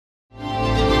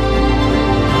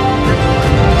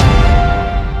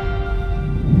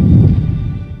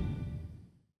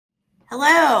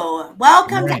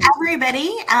Welcome to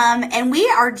everybody, and we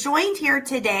are joined here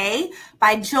today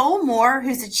by Joel Moore,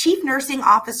 who's the Chief Nursing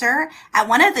Officer at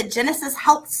one of the Genesis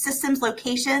Health Systems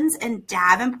locations in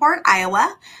Davenport,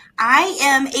 Iowa. I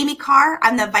am Amy Carr.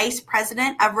 I'm the Vice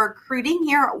President of Recruiting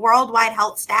here at Worldwide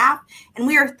HealthStaff, and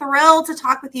we are thrilled to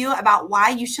talk with you about why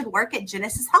you should work at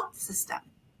Genesis Health System.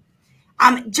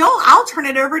 Joel, I'll turn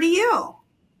it over to you.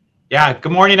 Yeah,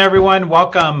 good morning, everyone.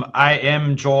 Welcome. I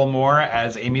am Joel Moore,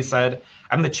 as Amy said.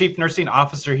 I'm the Chief Nursing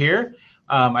Officer here.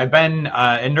 I've been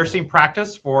in nursing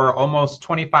practice for almost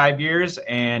 25 years,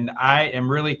 and I am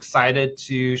really excited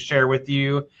to share with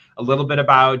you a little bit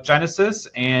about Genesis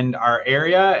and our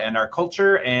area and our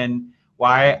culture and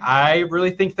why I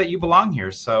really think that you belong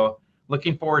here. So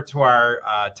looking forward to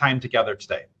our time together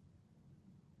today.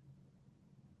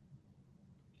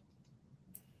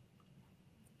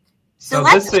 So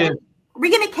are we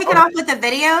going to kick it off with the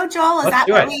video, Joel?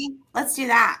 Let's do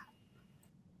that.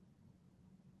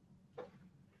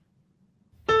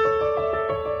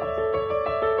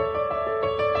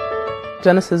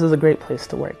 Genesis is a great place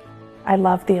to work. I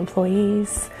love the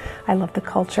employees. I love the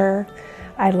culture.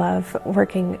 I love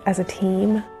working as a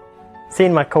team.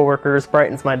 Seeing my coworkers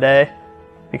brightens my day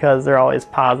because they're always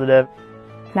positive.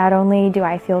 Not only do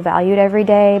I feel valued every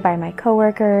day by my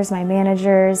coworkers, my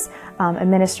managers,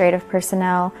 administrative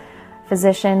personnel,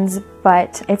 physicians,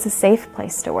 but it's a safe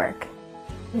place to work.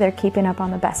 They're keeping up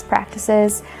on the best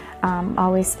practices,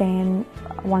 always staying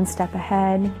one step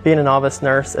ahead. Being a novice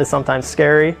nurse is sometimes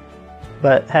scary,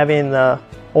 but having the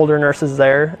older nurses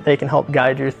there, they can help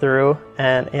guide you through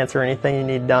and answer anything you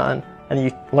need done, and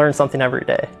you learn something every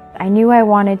day. I knew I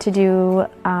wanted to do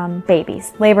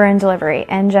babies, labor and delivery,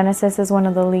 and Genesis is one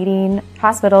of the leading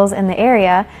hospitals in the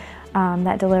area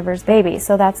that delivers babies.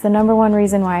 So that's the #1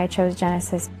 reason why I chose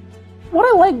Genesis. What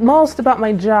I like most about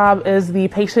my job is the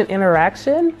patient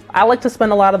interaction. I like to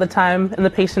spend a lot of the time in the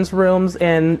patient's rooms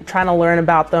and trying to learn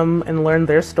about them and learn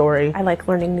their story. I like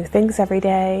learning new things every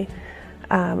day.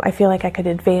 I feel like I could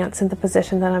advance in the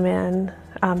position that I'm in.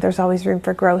 There's always room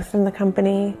for growth in the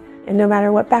company. And no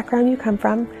matter what background you come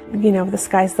from, you know, the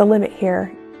sky's the limit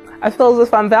here. I feel as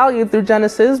if I'm valued through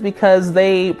Genesis because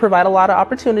they provide a lot of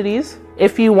opportunities.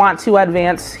 If you want to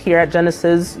advance here at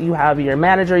Genesis, you have your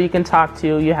manager you can talk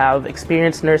to, you have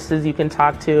experienced nurses you can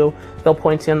talk to. They'll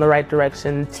point you in the right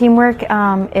direction. Teamwork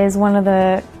is one of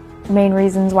the main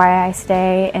reasons why I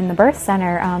stay in the birth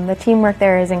center. The teamwork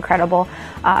there is incredible.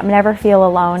 Never feel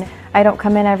alone. I don't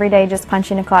come in every day just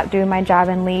punching a clock, doing my job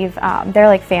and leave. They're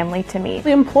like family to me.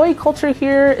 The employee culture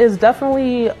here is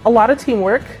definitely a lot of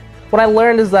teamwork. What I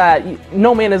learned is that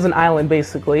no man is an island,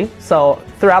 basically. So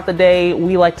throughout the day,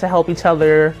 we like to help each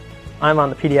other. I'm on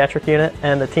the pediatric unit,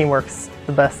 and the teamwork's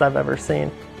the best I've ever seen.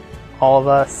 All of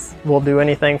us will do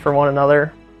anything for one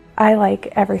another. I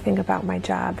like everything about my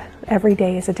job. Every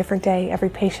day is a different day. Every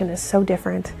patient is so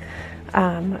different.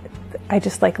 I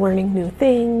just like learning new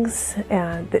things,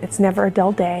 and it's never a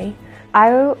dull day.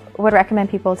 I would recommend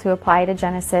people to apply to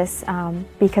Genesis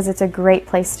because it's a great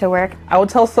place to work. I would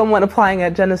tell someone applying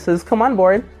at Genesis, come on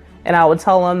board, and I would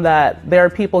tell them that there are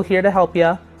people here to help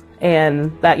you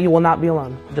and that you will not be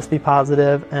alone. Just be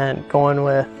positive and go in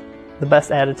with the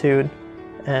best attitude,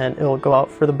 and it will go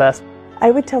out for the best.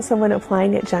 I would tell someone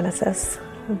applying at Genesis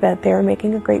that they're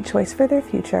making a great choice for their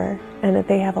future and that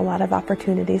they have a lot of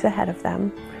opportunities ahead of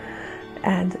them,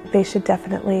 and they should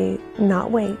definitely not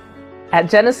wait. At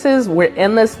Genesis, we're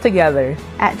in this together.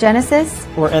 At Genesis,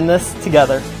 we're in this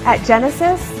together. At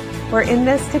Genesis, we're in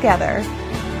this together.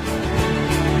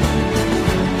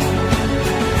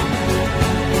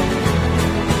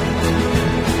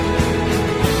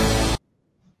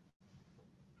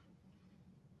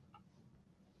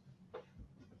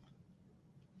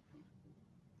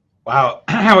 Wow,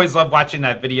 I always love watching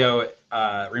that video. It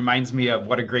reminds me of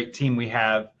what a great team we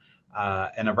have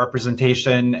and a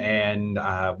representation, and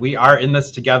we are in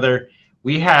this together.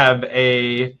 We have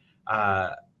a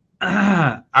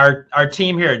our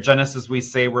team here at Genesis. We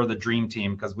say we're the dream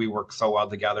team because we work so well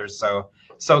together. So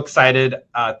excited.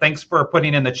 Thanks for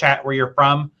putting in the chat where you're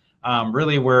from.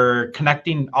 Really, we're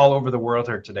connecting all over the world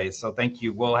here today. So thank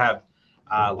you. We'll have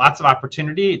lots of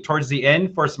opportunity towards the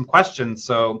end for some questions.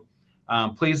 So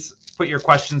please put your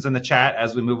questions in the chat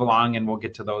as we move along, and we'll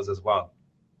get to those as well.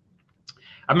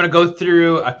 I'm going to go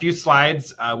through a few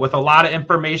slides with a lot of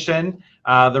information.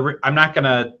 I'm not going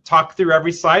to talk through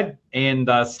every slide, and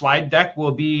the slide deck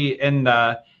will be in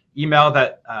the email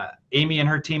that Amy and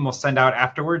her team will send out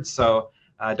afterwards. So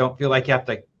don't feel like you have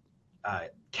to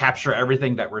capture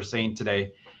everything that we're saying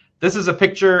today. This is a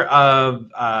picture of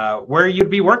where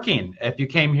you'd be working if you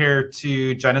came here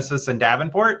to Genesis in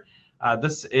Davenport.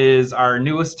 This is our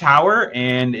newest tower,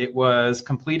 and it was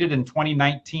completed in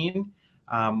 2019.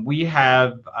 We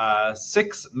have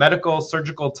 6 medical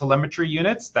surgical telemetry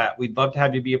units that we'd love to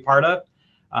have you be a part of.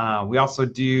 We also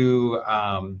do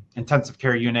intensive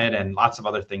care unit and lots of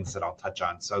other things that I'll touch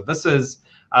on. So this is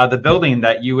the building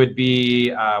that you would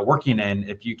be working in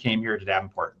if you came here to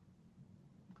Davenport.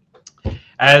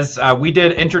 As we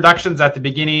did introductions at the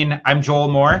beginning, I'm Joel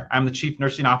Moore. I'm the Chief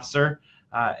Nursing Officer.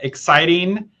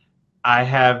 Exciting. I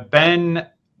have been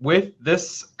with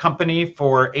this company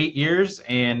for 8 years,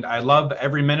 and I love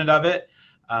every minute of it.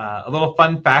 A little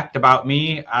fun fact about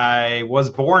me, I was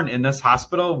born in this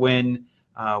hospital when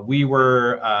we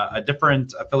were a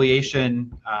different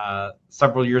affiliation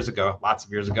several years ago, lots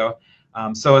of years ago.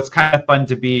 So it's kind of fun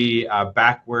to be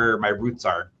back where my roots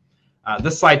are.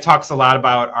 This slide talks a lot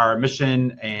about our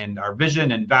mission and our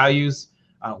vision and values.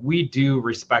 We do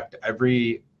respect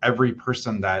every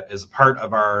person that is part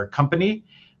of our company,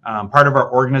 part of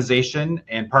our organization,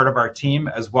 and part of our team,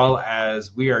 as well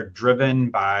as we are driven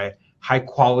by high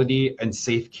quality and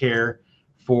safe care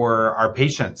for our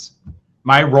patients.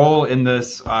 My role in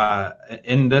this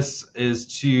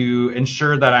is to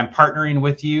ensure that I'm partnering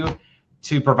with you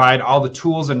to provide all the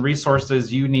tools and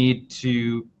resources you need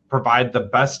to provide the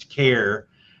best care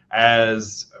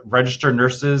as registered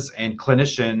nurses and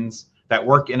clinicians that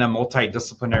work in a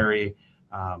multidisciplinary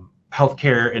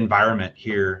healthcare environment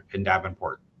here in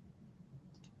Davenport.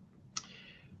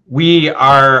 We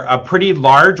are a pretty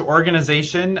large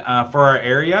organization for our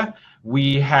area.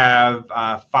 We have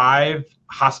 5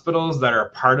 hospitals that are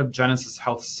part of Genesis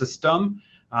Health System.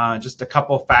 Just a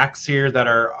couple facts here that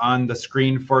are on the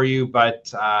screen for you,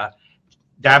 but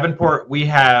Davenport, we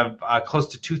have close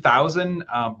to 2,000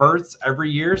 births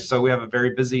every year, so we have a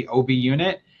very busy OB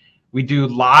unit. We do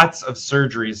lots of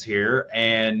surgeries here,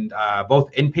 and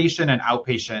both inpatient and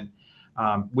outpatient.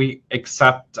 We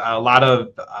accept a lot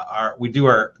of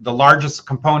the largest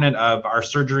component of our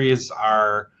surgeries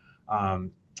are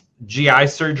GI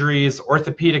surgeries,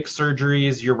 orthopedic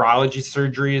surgeries, urology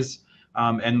surgeries,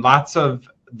 and lots of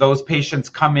those patients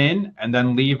come in and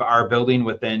then leave our building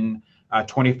within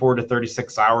 24 to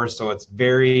 36 hours. So it's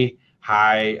very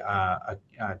high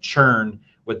churn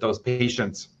with those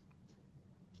patients.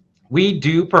 We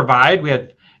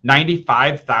had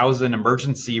 95,000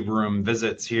 emergency room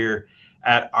visits here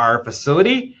at our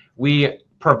facility. We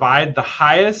provide the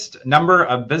highest number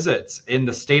of visits in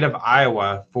the state of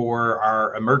Iowa for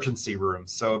our emergency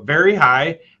rooms. So very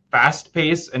high,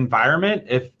 fast-paced environment.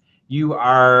 If you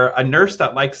are a nurse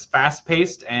that likes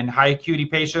fast-paced and high acuity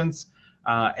patients,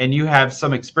 and you have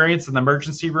some experience in the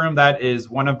emergency room, that is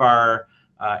one of our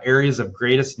areas of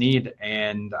greatest need.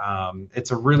 And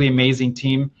it's a really amazing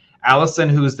team. Allison,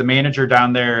 who's the manager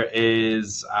down there,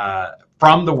 is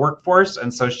from the workforce,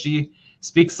 and so she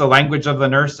speaks the language of the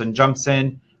nurse and jumps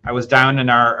in. I was down in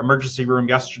our emergency room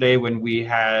yesterday when we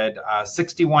had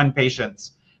 61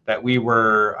 patients that we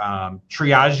were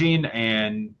triaging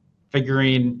and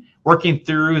working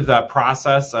through the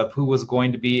process of who was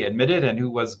going to be admitted and who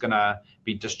was going to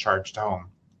be discharged home.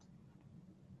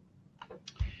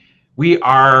 We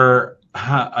are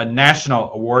a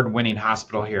national award-winning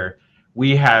hospital here.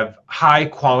 We have high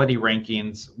quality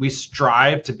rankings. We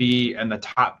strive to be in the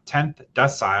top 10th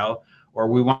decile, or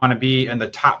we want to be in the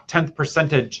top 10th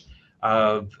percentage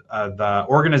of the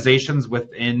organizations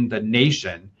within the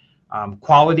nation.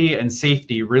 Quality and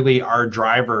safety really are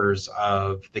drivers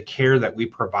of the care that we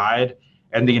provide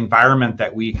and the environment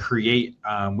that we create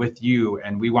with you,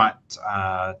 and we want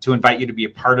to invite you to be a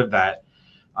part of that.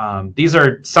 These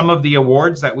are some of the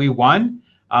awards that we won,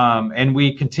 and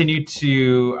we continue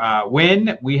to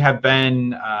win. We have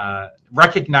been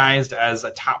recognized as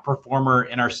a top performer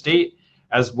in our state,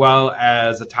 as well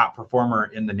as a top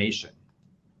performer in the nation.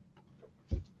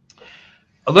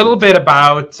 A little bit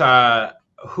about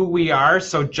who we are.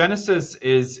 So Genesis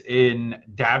is in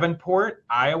Davenport,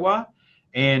 Iowa,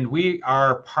 and we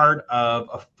are part of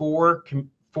a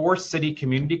four-city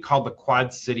community called the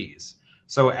Quad Cities.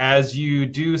 So as you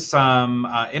do some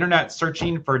internet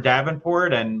searching for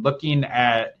Davenport and looking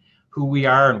at who we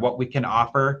are and what we can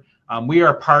offer, we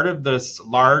are part of this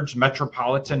large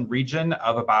metropolitan region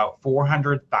of about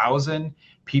 400,000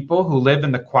 people who live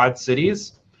in the Quad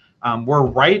Cities. We're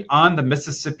right on the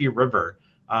Mississippi River,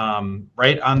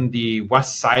 right on the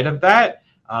west side of that.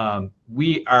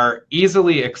 We are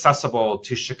easily accessible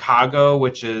to Chicago,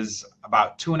 which is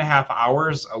about 2.5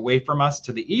 hours away from us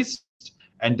to the east,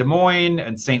 and Des Moines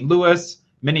and St. Louis,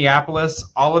 Minneapolis,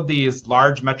 all of these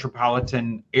large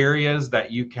metropolitan areas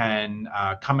that you can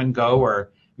come and go,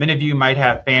 or many of you might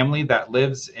have family that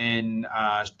lives in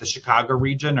the Chicago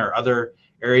region or other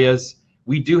areas.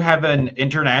 We do have an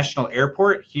international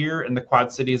airport here in the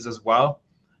Quad Cities as well.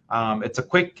 It's a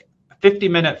quick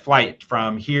 50-minute flight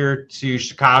from here to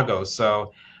Chicago.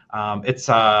 So it's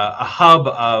a hub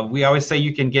of, we always say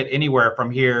you can get anywhere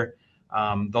from here.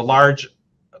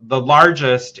 The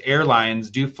largest airlines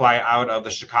do fly out of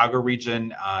the Chicago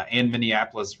region and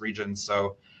Minneapolis region.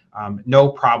 So no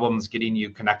problems getting you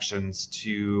connections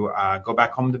to go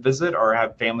back home to visit or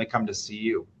have family come to see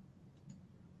you.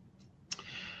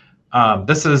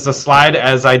 This is a slide,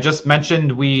 as I just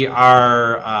mentioned, we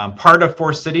are part of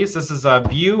 4 cities. This is a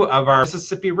view of our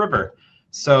Mississippi River.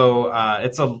 So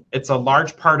it's a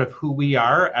large part of who we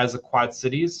are as a Quad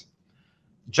Cities.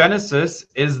 Genesis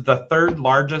is the 3rd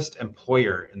largest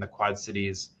employer in the Quad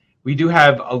Cities. We do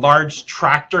have a large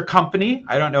tractor company.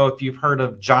 I don't know if you've heard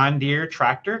of John Deere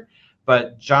Tractor,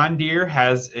 but John Deere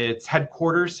has its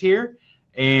headquarters here.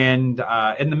 And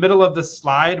in the middle of this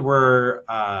slide, we're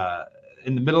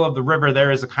in the middle of the river.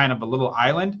 There is a kind of a little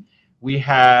island. We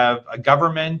have a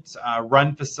government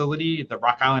run facility, the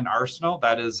Rock Island Arsenal,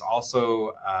 that is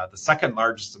also the 2nd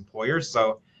largest employer.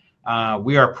 So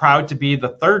we are proud to be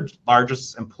the 3rd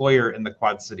largest employer in the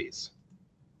Quad Cities.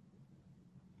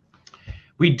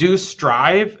 We do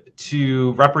strive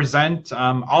to represent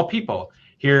all people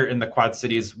here in the Quad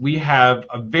Cities. We have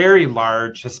a very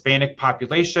large Hispanic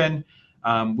population.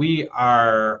 We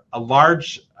are a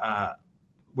large,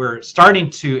 we're starting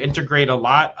to integrate a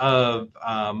lot of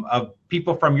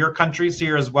people from your countries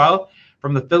here as well,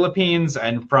 from the Philippines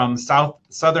and from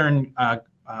southern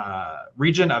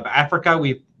region of Africa.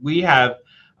 We have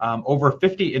over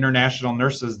 50 international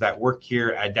nurses that work here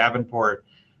at Davenport.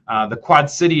 The Quad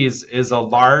Cities is a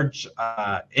large,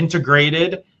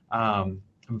 integrated,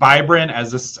 vibrant,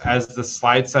 as the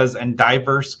slide says, and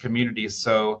diverse community.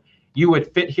 So you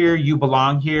would fit here, you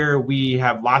belong here. We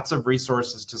have lots of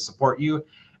resources to support you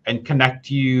and connect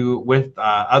you with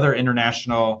other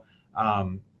international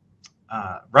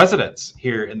residents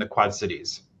here in the Quad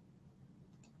Cities.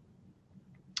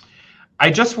 I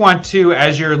just want to,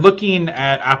 as you're looking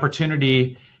at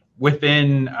opportunity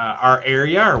within our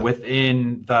area or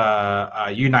within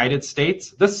the United States,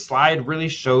 this slide really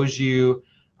shows you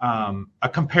a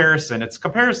comparison. It's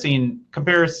comparing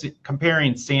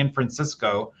San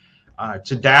Francisco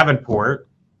to Davenport.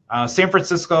 San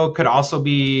Francisco could also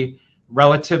be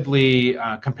relatively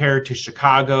compared to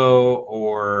Chicago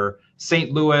or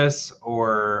St. Louis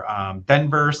or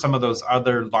Denver, some of those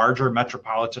other larger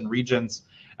metropolitan regions.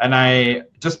 And I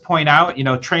just point out, you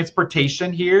know,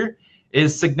 transportation here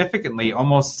is significantly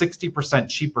almost 60%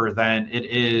 cheaper than it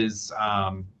is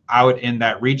out in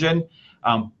that region.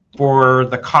 For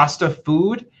the cost of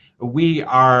food, we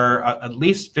are at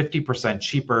least 50%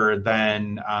 cheaper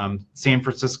than San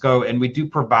Francisco, and we do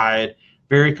provide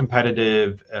very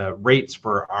competitive rates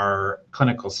for our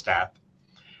clinical staff.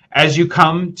 As you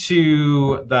come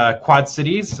to the Quad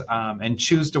Cities and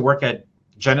choose to work at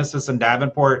Genesis and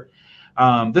Davenport,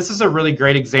 this is a really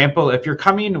great example. If you're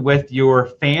coming with your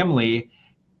family,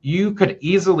 you could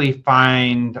easily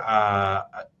find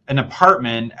an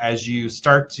apartment as you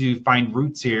start to find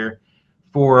roots here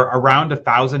for around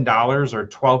 $1,000 or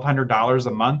 $1,200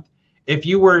 a month. If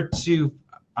you were to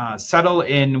settle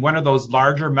in one of those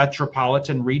larger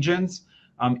metropolitan regions,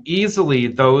 easily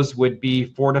those would be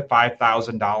 $4,000 to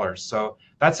 $5,000. So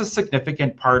that's a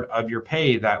significant part of your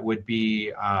pay that would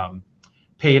be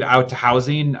paid out to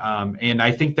housing. And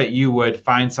I think that you would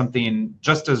find something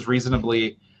just as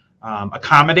reasonably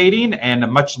accommodating and a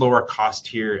much lower cost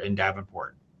here in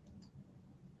Davenport.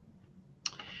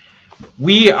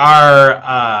 We are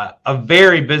a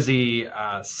very busy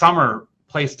summer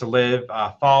place to live,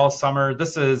 fall, summer.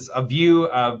 This is a view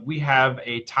of, we have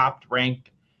a top-ranked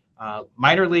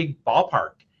minor league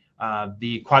ballpark,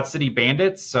 the Quad City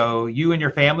Bandits. So you and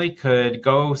your family could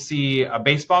go see a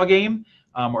baseball game,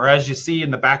 or as you see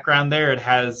in the background there, it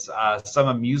has some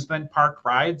amusement park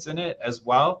rides in it as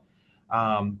well.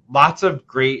 Lots of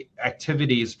great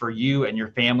activities for you and your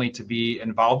family to be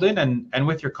involved in, and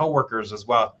with your coworkers as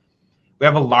well. We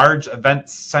have a large event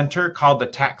center called the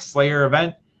Tax Slayer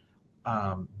event.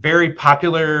 Very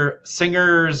popular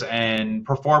singers and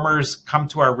performers come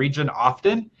to our region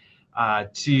often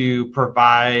to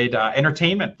provide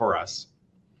entertainment for us.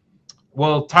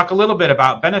 We'll talk a little bit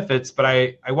about benefits, but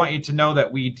I want you to know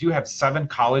that we do have 7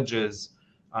 colleges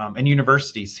and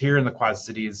universities here in the Quad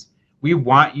Cities. We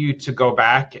want you to go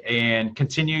back and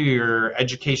continue your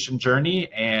education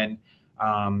journey and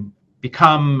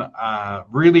become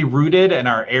really rooted in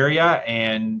our area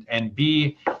and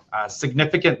be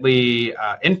significantly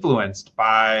influenced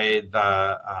by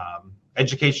the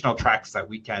educational tracks that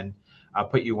we can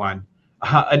put you on.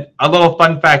 A little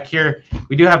fun fact here,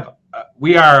 we do have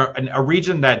we are a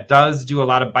region that does do a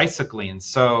lot of bicycling.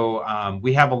 So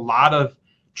we have a lot of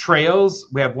trails.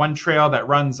 We have one trail that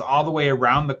runs all the way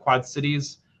around the Quad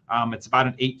Cities. It's about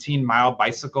an 18-mile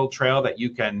bicycle trail that you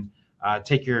can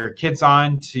take your kids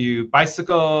on to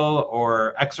bicycle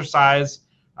or exercise.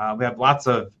 We have lots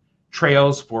of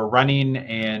trails for running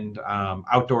and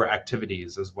outdoor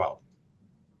activities as well.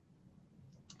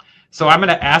 So I'm going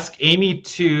to ask Amy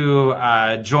to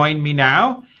join me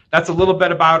now. That's a little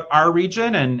bit about our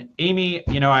region. And Amy,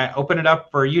 I open it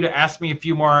up for you to ask me a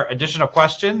few more additional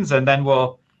questions, and then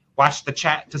we'll watch the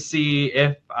chat to see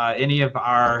if any of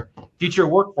our future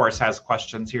workforce has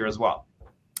questions here as well.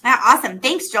 Awesome.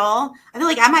 Thanks, Joel. I feel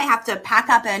like I might have to pack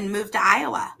up and move to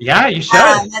Iowa. Yeah, you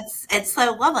should. It's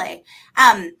so lovely.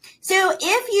 So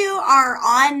if you are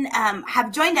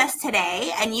have joined us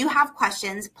today and you have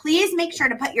questions, please make sure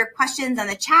to put your questions in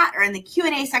the chat or in the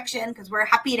Q&A section, because we're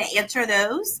happy to answer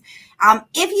those.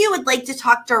 If you would like to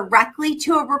talk directly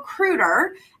to a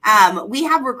recruiter, we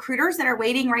have recruiters that are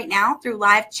waiting right now through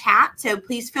live chat. So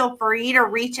please feel free to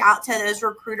reach out to those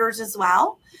recruiters as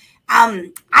well.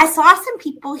 I saw some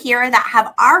people here that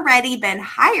have already been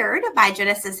hired by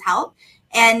Genesis Health,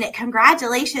 and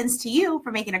congratulations to you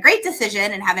for making a great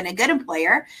decision and having a good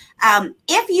employer.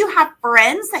 If you have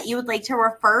friends that you would like to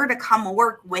refer to come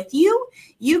work with you,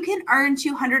 you can earn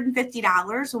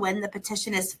 $250 when the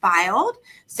petition is filed.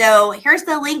 So here's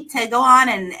the link to go on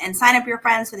and sign up your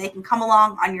friends so they can come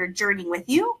along on your journey with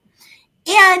you.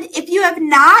 And if you have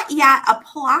not yet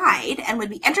applied and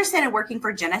would be interested in working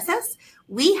for Genesis,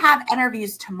 we have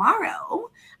interviews tomorrow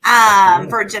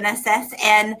for Genesis,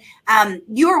 and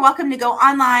you are welcome to go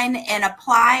online and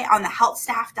apply on the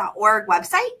healthstaff.org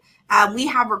website. We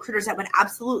have recruiters that would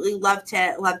absolutely love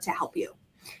to help you.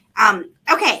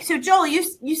 Okay, so Joel,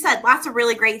 you said lots of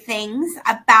really great things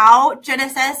about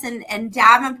Genesis and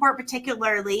Davenport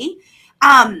particularly.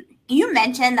 You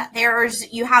mentioned that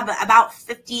you have about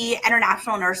 50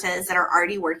 international nurses that are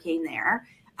already working there.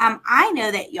 I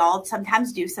know that y'all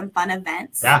sometimes do some fun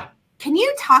events. Yeah. Can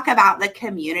you talk about the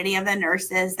community of the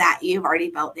nurses that you've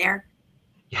already built there?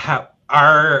 Yeah,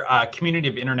 our community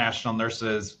of international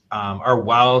nurses are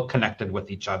well connected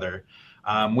with each other.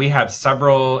 We have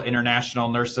several international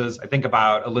nurses. I think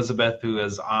about Elizabeth, who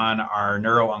is on our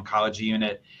neuro-oncology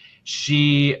unit.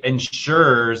 She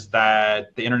ensures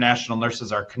that the international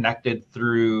nurses are connected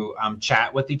through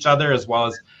chat with each other, as well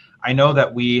as I know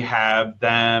that we have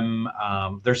them,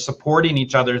 they're supporting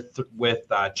each other with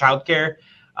childcare.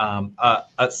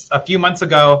 A few months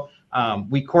ago,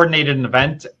 we coordinated an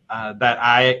event that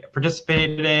I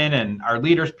participated in and our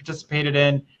leaders participated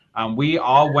in. We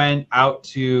all went out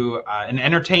to an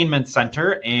entertainment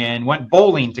center and went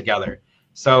bowling together.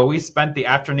 So we spent the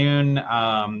afternoon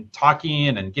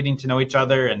talking and getting to know each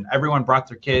other, and everyone brought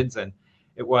their kids, and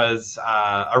it was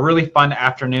a really fun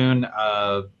afternoon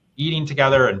of eating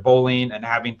together and bowling and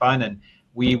having fun. And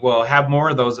we will have more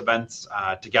of those events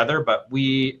together, but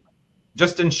we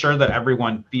just ensure that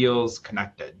everyone feels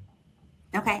connected.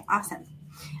 Okay, awesome.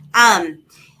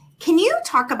 Can you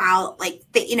talk about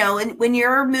when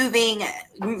you're moving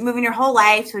your whole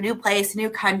life to a new place, a new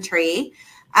country,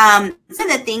 some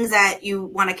of the things that you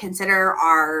want to consider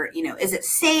are, is it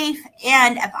safe?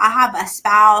 And if I have a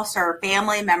spouse or a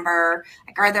family member,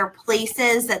 are there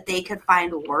places that they could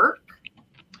find work?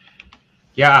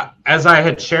 Yeah, as I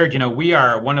had shared, we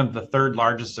are one of the third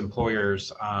largest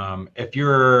employers. If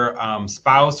your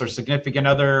spouse or significant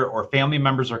other or family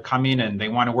members are coming and they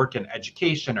want to work in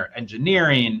education or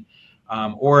engineering,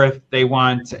 or if they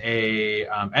want a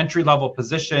entry-level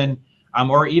position,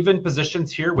 or even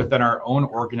positions here within our own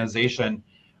organization,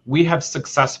 we have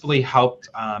successfully helped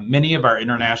many of our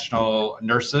international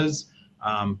nurses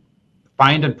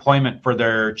find employment for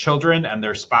their children and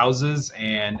their spouses,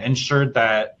 and ensured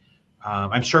that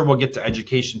I'm sure we'll get to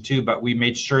education too, but we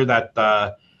made sure that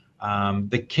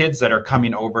the kids that are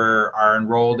coming over are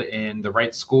enrolled in the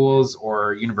right schools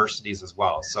or universities as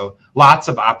well. So lots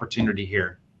of opportunity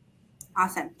here.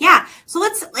 Awesome. Yeah. So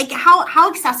let's how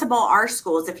accessible are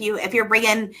schools? If you're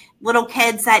bringing little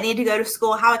kids that need to go to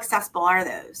school, how accessible are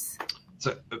those? It's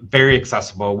very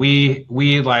accessible. We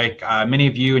like many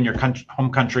of you in your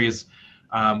home countries,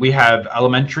 we have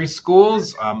elementary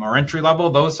schools or entry level.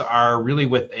 Those are really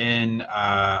within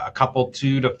a couple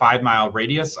 2 to 5 mile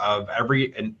radius of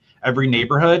every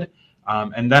neighborhood.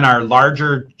 And then our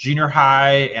larger junior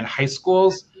high and high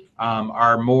schools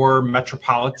are more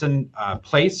metropolitan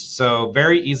placed, so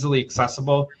very easily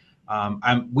accessible.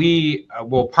 We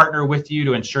will partner with you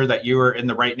to ensure that you are in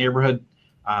the right neighborhood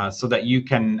so that you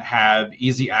can have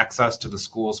easy access to the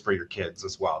schools for your kids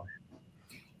as well.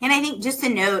 And I think just to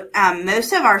note,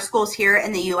 most of our schools here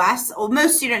in the U.S., well,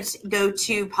 most students go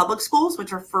to public schools,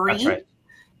 which are free. That's right.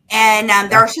 And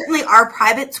there certainly are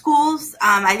private schools.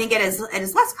 I think it is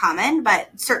less common, but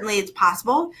certainly it's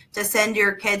possible to send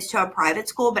your kids to a private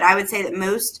school. But I would say that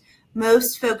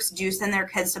most folks do send their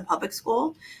kids to public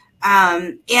school.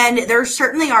 And there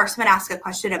certainly are, someone asked a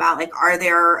question about, like, are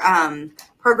there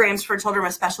programs for children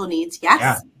with special needs? Yes.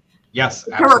 Yeah. Yes,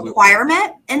 it's a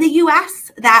requirement in the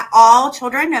U.S. that all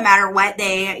children, no matter what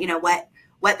they,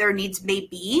 what their needs may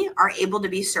be, are able to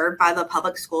be served by the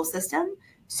public school system.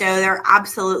 So there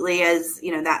absolutely is,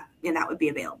 that would be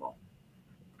available.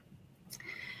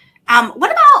 What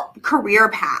about career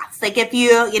paths? Like if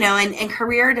you, in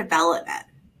career development?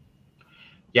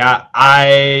 Yeah,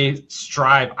 I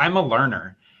strive. I'm a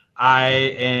learner. I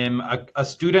am a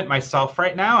student myself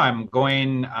right now. I'm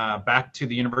going back to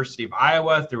the University of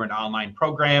Iowa through an online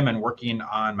program and working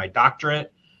on my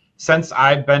doctorate. Since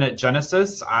I've been at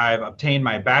Genesis, I've obtained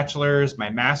my bachelor's, my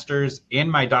master's, and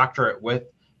my doctorate with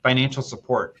financial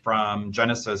support from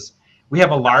Genesis. We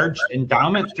have a large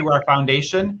endowment through our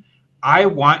foundation. I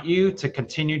want you to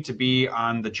continue to be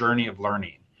on the journey of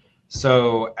learning.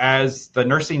 So as the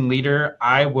nursing leader,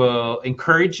 I will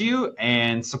encourage you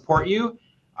and support you.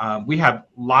 We have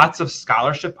lots of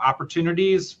scholarship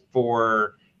opportunities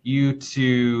for you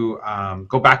to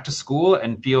go back to school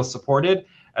and feel supported,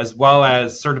 as well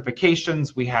as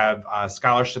certifications. We have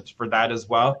scholarships for that as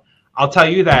well. I'll tell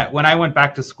you that when I went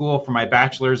back to school for my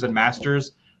bachelor's and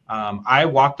master's, I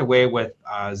walked away with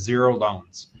 0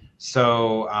 loans.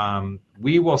 So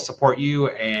we will support you,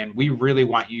 and we really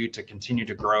want you to continue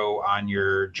to grow on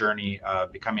your journey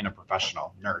of becoming a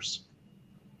professional nurse.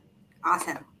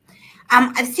 Awesome.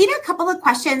 I've seen a couple of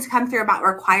questions come through about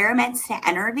requirements to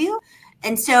interview.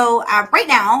 And so right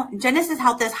now, Genesis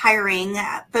Health is hiring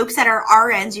folks that are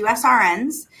RNs, US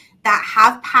RNs, that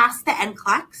have passed the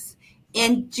NCLEX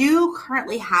and do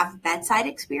currently have bedside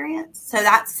experience. So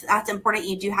that's important.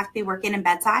 You do have to be working in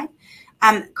bedside.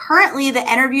 Currently,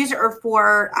 the interviews are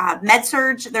for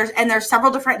med-surg. There's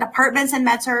several different departments in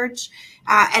med-surg,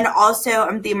 and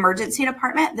also the emergency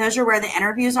department. Those are where the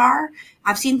interviews are.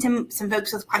 I've seen some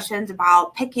folks with questions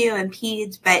about PICU and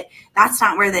PEDS, but that's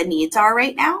not where the needs are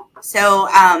right now. So,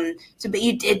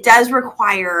 it does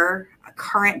require a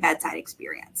current bedside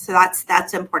experience. So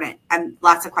that's important.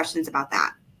 Lots of questions about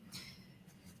that.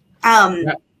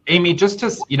 Yeah. Amy, just to,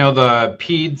 the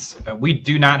PEDS, we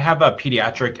do not have a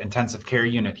pediatric intensive care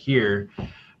unit here,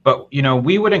 but,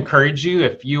 we would encourage you,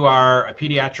 if you are a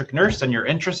pediatric nurse and you're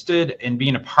interested in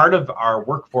being a part of our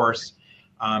workforce,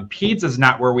 PEDS is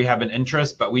not where we have an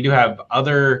interest, but we do have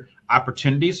other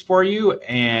opportunities for you.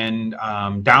 And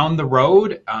down the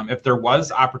road, if there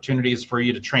was opportunities for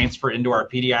you to transfer into our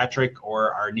pediatric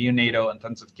or our neonatal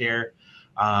intensive care,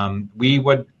 we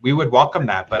would welcome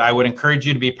that. But I would encourage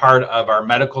you to be part of our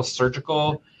medical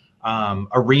surgical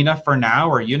arena for now,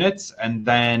 or units, and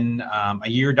then a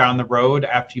year down the road,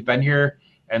 after you've been here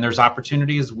and there's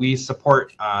opportunities, we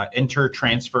support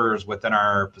inter-transfers within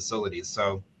our facilities.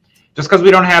 So just because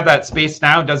we don't have that space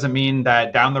now doesn't mean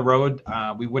that down the road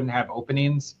we wouldn't have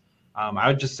openings. I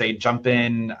would just say jump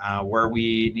in where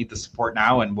we need the support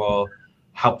now, and we'll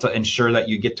help to ensure that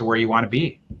you get to where you want to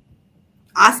be.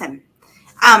 Awesome.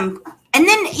 And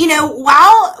then,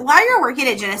 while you're working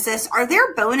at Genesis, are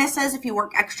there bonuses if you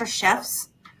work extra shifts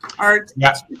or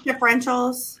shift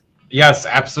differentials? Yes,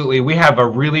 absolutely. We have a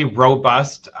really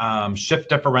robust shift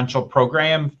differential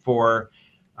program for,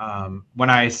 when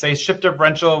I say shift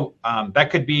differential, that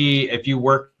could be if you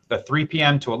work the 3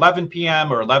 p.m. to 11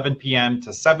 p.m. or 11 p.m.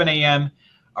 to 7 a.m.,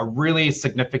 a really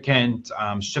significant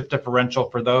shift differential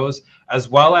for those, as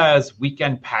well as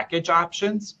weekend package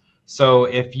options. So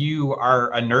if you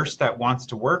are a nurse that wants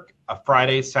to work a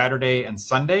Friday, Saturday, and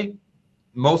Sunday,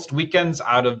 most weekends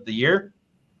out of the year,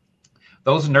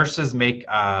 those nurses make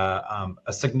a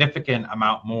significant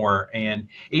amount more. And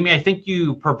Amy, I think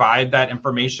you provide that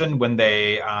information when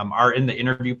they are in the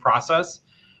interview process.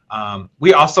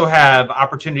 We also have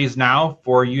opportunities now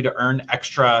for you to earn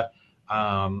extra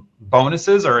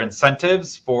bonuses or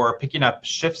incentives for picking up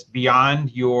shifts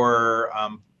beyond your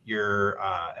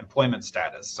employment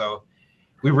status. So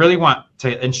we really want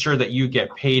to ensure that you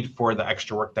get paid for the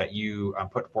extra work that you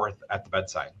put forth at the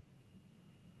bedside.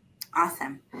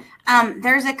 Awesome.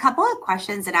 There's a couple of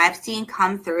questions that I've seen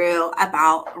come through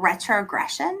about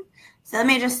retrogression. So let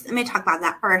me talk about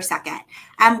that for a second.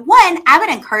 One, I would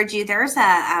encourage you, there's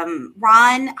a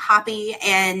Ron Hoppy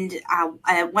and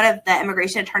one of the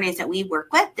immigration attorneys that we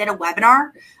work with did a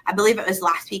webinar. I believe it was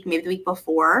last week, maybe the week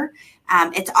before.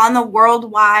 It's on the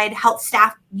Worldwide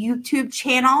HealthStaff YouTube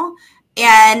channel.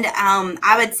 And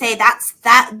I would say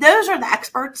those are the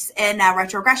experts in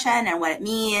retrogression and what it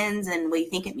means and what you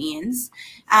think it means.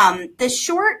 The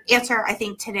short answer, I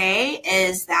think, today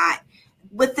is that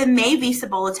with the May visa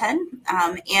bulletin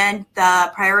and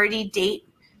the priority date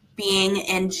being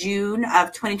in June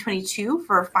of 2022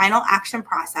 for final action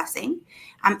processing,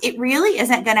 it really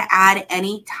isn't going to add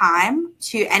any time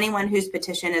to anyone whose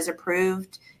petition is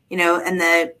approved, in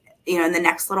the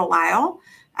next little while.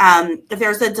 If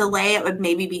there's a delay, it would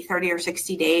maybe be 30 or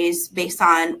 60 days based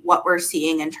on what we're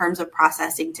seeing in terms of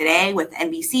processing today with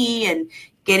NBC and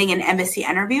getting an embassy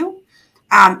interview.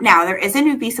 Now, there is a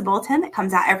new visa bulletin that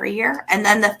comes out every year, and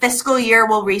then the fiscal year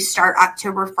will restart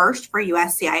October 1st for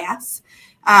USCIS.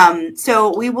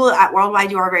 So we will at Worldwide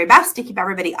do our very best to keep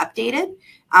everybody updated.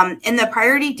 And the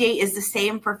priority date is the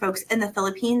same for folks in the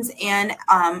Philippines and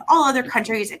all other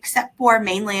countries except for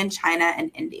mainland China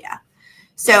and India.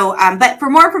 So, but for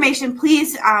more information,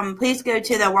 please go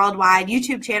to the Worldwide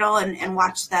YouTube channel and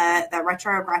watch the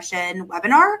retrogression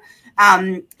webinar.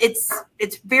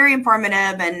 It's very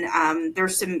informative, and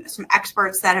there's some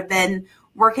experts that have been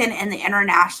working in the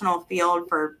international field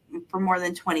for more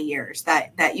than 20 years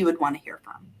that you would want to hear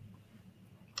from.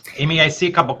 Amy, I see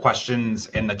a couple questions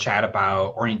in the chat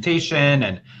about orientation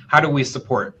and how do we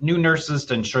support new nurses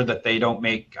to ensure that they don't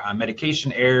make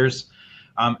medication errors.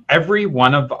 Every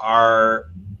one of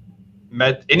our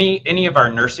any of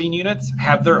our nursing units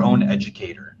have their own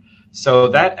educator. So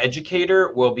that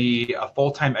educator will be a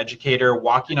full-time educator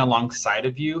walking alongside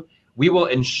of you. We will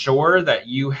ensure that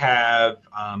you have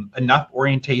enough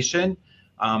orientation,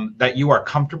 that you are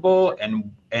comfortable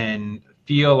and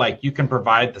feel like you can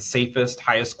provide the safest,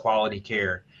 highest quality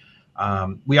care.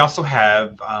 We also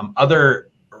have other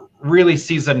really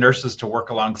seasoned nurses to work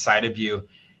alongside of you.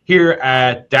 Here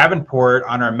at Davenport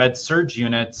on our med-surg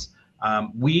units,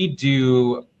 we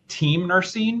do team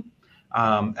nursing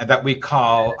that we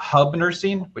call hub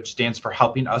nursing, which stands for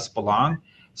helping us belong.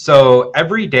 So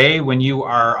every day when you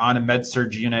are on a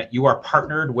med-surg unit, you are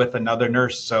partnered with another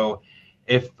nurse. So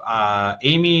if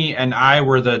Amy and I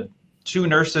were the two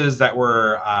nurses that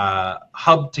were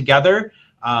hubbed together,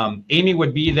 Amy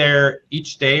would be there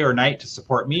each day or night to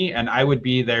support me, and I would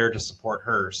be there to support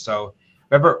her. So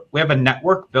we have a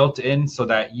network built in so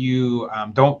that you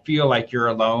don't feel like you're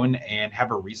alone and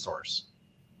have a resource.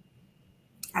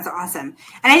 That's awesome.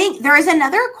 And I think there is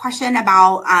another question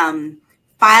about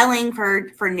filing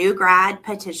for new grad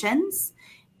petitions.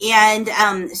 And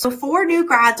so for new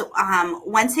grads,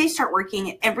 once they start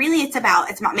working, and really it's about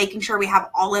making sure we have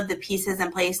all of the pieces in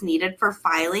place needed for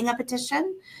filing a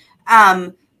petition.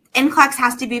 NCLEX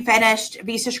has to be finished,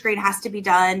 visa screen has to be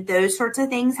done, those sorts of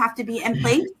things have to be in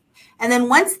place. And then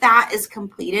once that is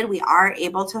completed, we are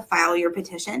able to file your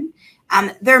petition.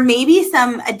 There may be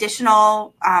some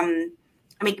additional,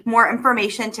 more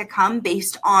information to come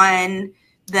based on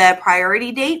the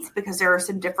priority dates, because there are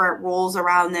some different rules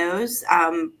around those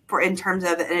in terms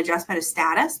of an adjustment of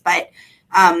status. But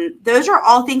those are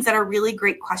all things that are really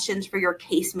great questions for your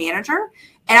case manager.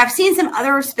 And I've seen some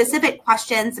other specific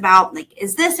questions about, like,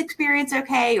 is this experience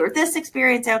okay or this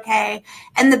experience okay?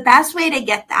 And the best way to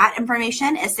get that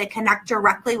information is to connect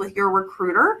directly with your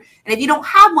recruiter. And if you don't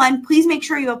have one, please make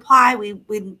sure you apply. We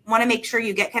want to make sure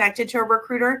you get connected to a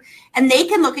recruiter, and they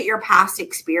can look at your past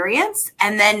experience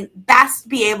and then best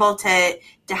be able to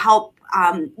help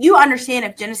you understand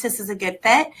if Genesis is a good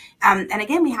fit. And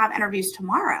again, we have interviews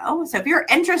tomorrow. So if you're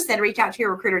interested, reach out to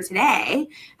your recruiter today,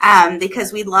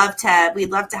 because we'd love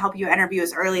to help you interview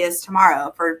as early as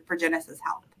tomorrow for Genesis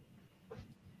help.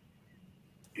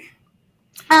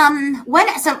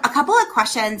 So a couple of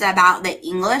questions about the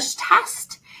English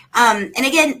test. And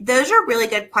again, those are really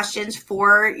good questions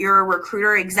for your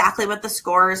recruiter, exactly what the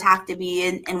scores have to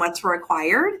be and what's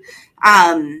required.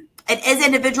 It is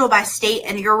individual by state,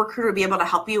 and your recruiter will be able to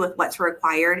help you with what's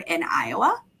required in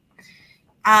Iowa.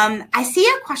 I see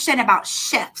a question about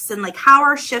shifts and, like, how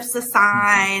are shifts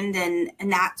assigned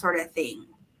and that sort of thing.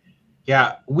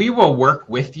 Yeah, we will work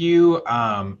with you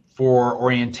for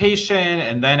orientation,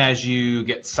 and then as you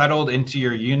get settled into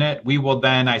your unit, we will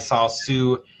then, I saw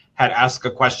Sue had asked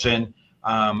a question,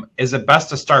 is it best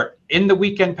to start in the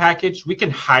weekend package? We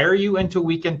can hire you into a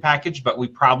weekend package, but we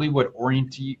probably would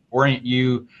orient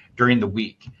you during the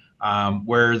week,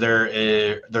 where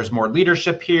there's more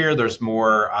leadership here, there's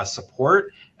more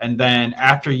support. And then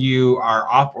after you are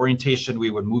off orientation, we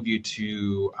would move you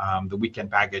to the weekend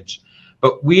package.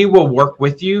 But we will work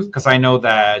with you, because I know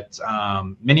that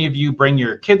many of you bring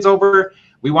your kids over.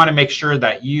 We want to make sure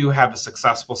that you have a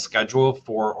successful schedule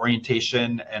for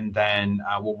orientation, and then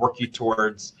we'll work you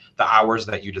towards the hours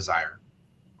that you desire.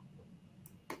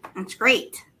 That's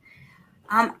great.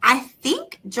 I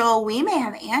think, Joel, we may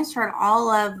have answered all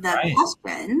of the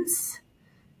questions.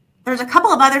 There's a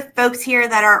couple of other folks here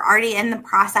that are already in the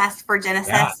process for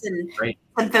Genesis, and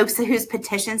some folks whose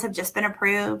petitions have just been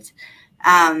approved.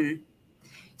 So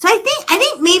I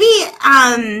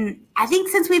think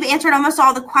since we've answered almost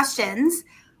all the questions,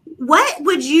 what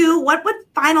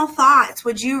final thoughts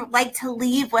would you like to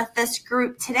leave with this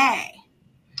group today?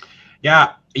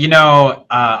 Yeah,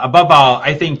 above all,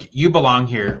 I think you belong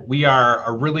here. We are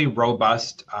a really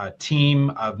robust team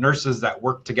of nurses that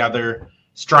work together,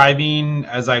 striving,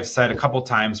 as I've said a couple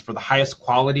times, for the highest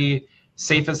quality,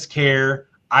 safest care.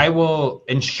 I will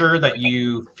ensure that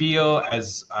you feel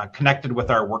as connected with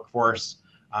our workforce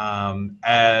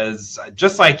as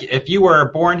just like if you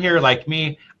were born here like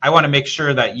me. I want to make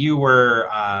sure that you were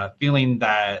feeling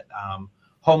that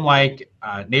home-like,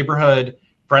 neighborhood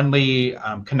friendly,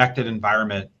 connected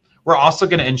environment. We're also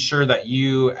going to ensure that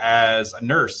you as a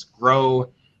nurse grow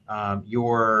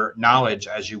your knowledge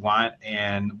as you want,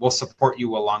 and we'll support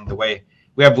you along the way.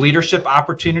 We have leadership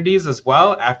opportunities as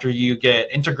well after you get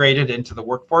integrated into the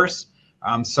workforce.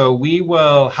 So we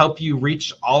will help you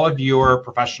reach all of your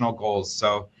professional goals.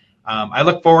 So I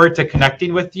look forward to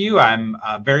connecting with you. I'm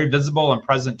very visible and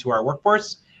present to our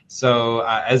workforce. So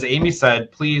as Amy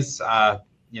said, please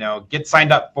get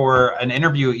signed up for an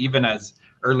interview even as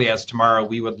early as tomorrow.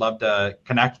 We would love to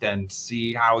connect and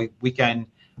see how we can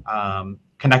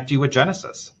connect you with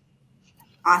Genesis.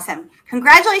 Awesome.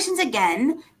 Congratulations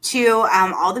again to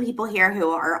all the people here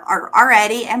who are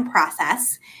already in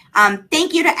process.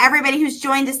 Thank you to everybody who's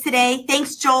joined us today.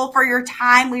 Thanks, Joel, for your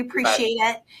time. We appreciate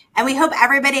it. And we hope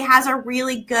everybody has a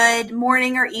really good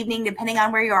morning or evening, depending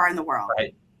on where you are in the world.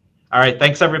 All right.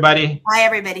 Thanks, everybody. Bye,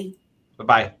 everybody.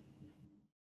 Bye-bye.